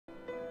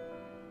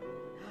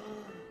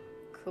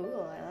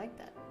Cool, I like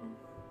that.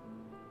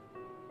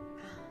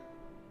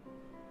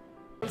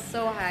 I'm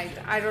so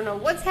hyped. I don't know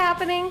what's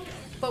happening,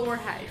 but we're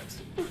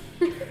hyped.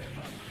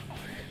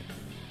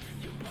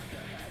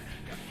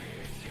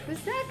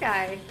 Who's that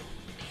guy?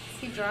 Is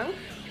he drunk?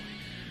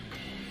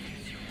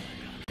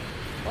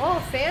 Oh,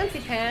 fancy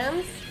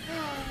pants.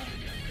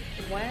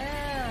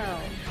 Wow.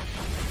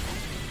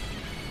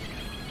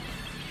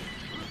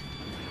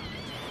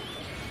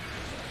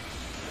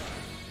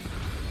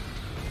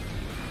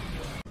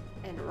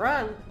 And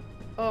run.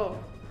 Oh.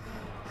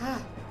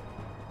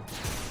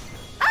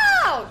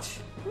 Ouch!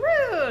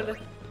 Rude!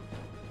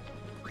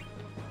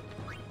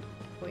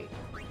 Wait.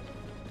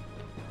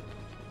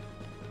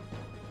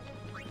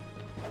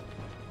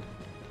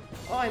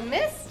 Oh, I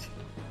missed?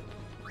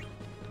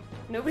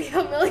 Nobody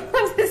but Millie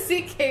wants to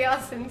see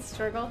chaos and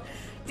struggle.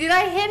 Did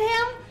I hit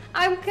him?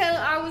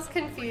 I was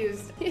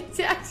confused. It's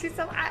actually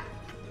some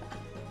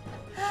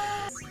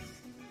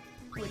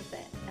with the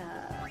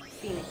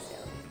Phoenix down.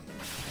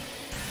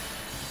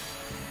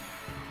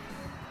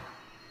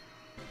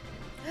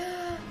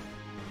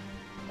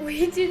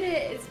 We did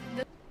it. It's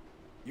the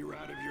You're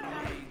out of your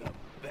mind, the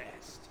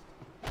best.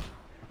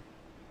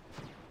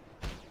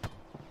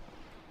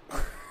 I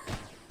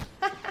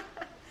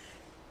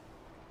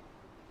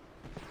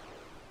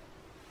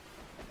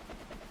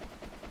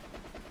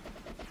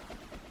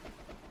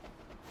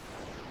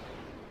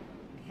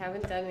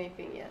haven't done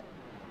anything yet.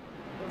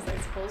 Was I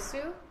supposed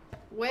to?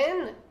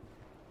 When?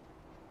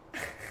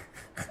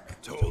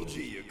 Told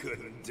you you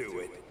couldn't do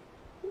it.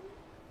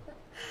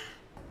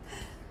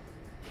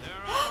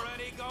 They're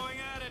already going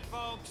at it,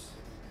 folks.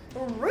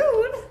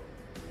 Rude?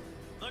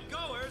 The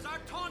goers are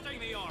taunting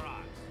the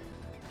Aurochs.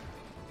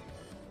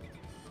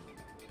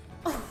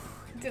 Oh,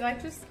 did I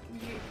just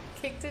get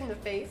kicked in the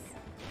face?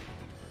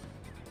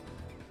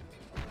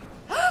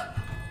 Oh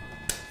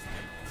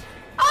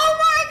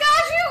my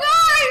gosh, you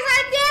guys!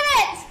 I did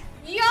it!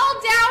 Y'all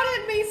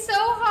doubted me so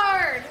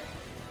hard.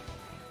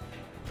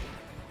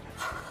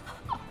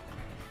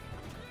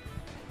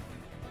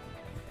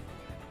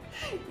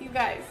 You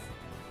guys.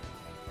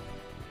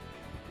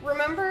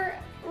 Remember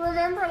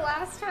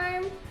last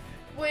time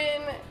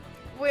when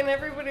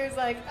everybody was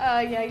like,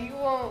 yeah, you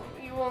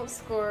won't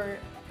score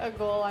a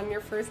goal on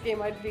your first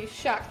game, I'd be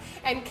shocked.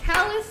 And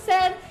Callus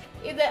said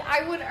that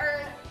I would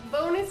earn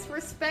bonus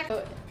respect.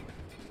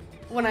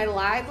 When I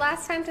lied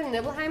last time to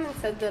Nibelheim and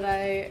said that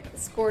I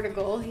scored a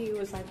goal, he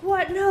was like,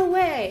 what? No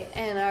way.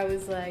 And I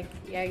was like,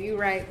 yeah, you're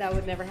right, that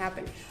would never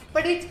happen.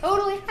 But it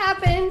totally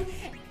happened.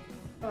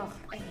 Oh,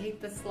 I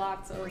hate the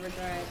slots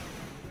overdrive.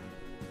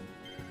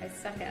 I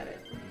suck at it.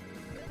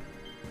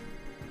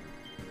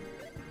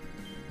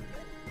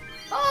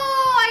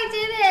 Oh, I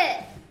did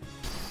it!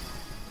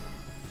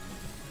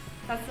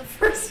 That's the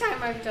first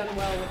time I've done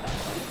well with that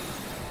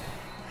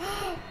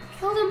one.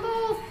 Killed them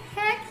both!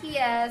 Heck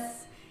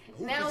yes!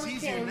 Now we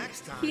can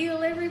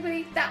heal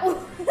everybody. That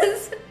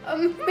was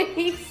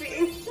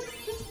amazing.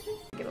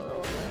 Get a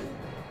little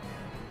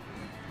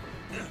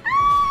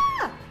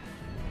ah!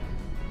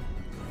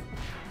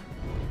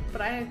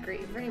 But I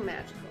agree, very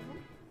magical.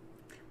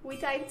 We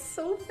died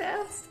so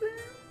fast there.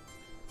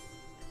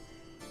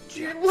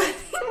 You're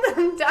letting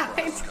them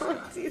die.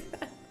 Don't do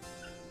that.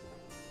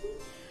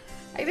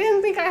 I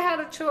didn't think I had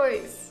a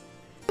choice.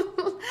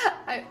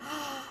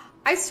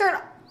 I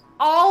start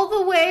all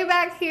the way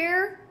back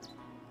here.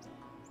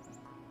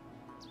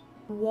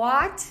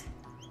 What?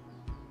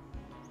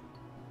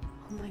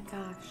 Oh my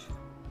gosh.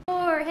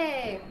 Or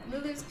hey,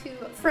 Lulu's too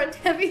front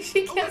heavy.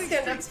 She can't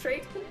stand up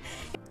straight.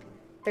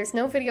 There's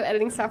no video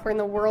editing software in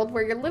the world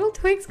where your little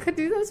twigs could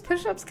do those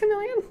push-ups,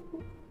 Chamillyon.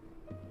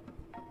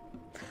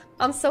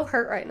 I'm so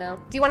hurt right now.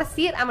 Do you want to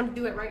see it? I'm gonna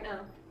do it right now.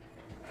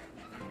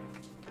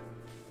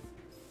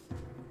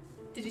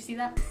 Did you see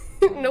that?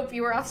 Nope,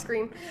 you were off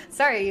screen.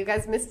 Sorry, you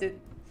guys missed it.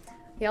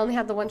 You only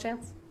had the one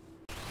chance.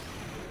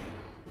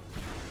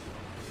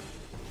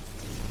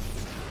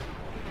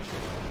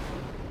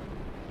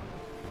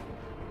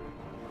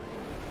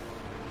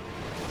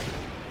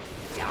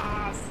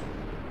 Yes!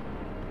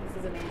 This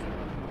is amazing.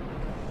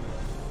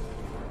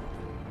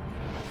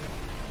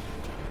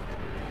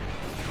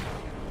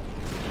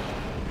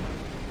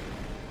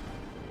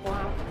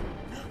 Wow.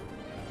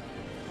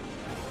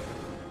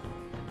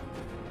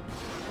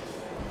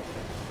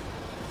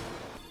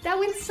 That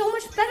went so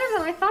much better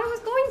than I thought it was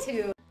going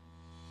to.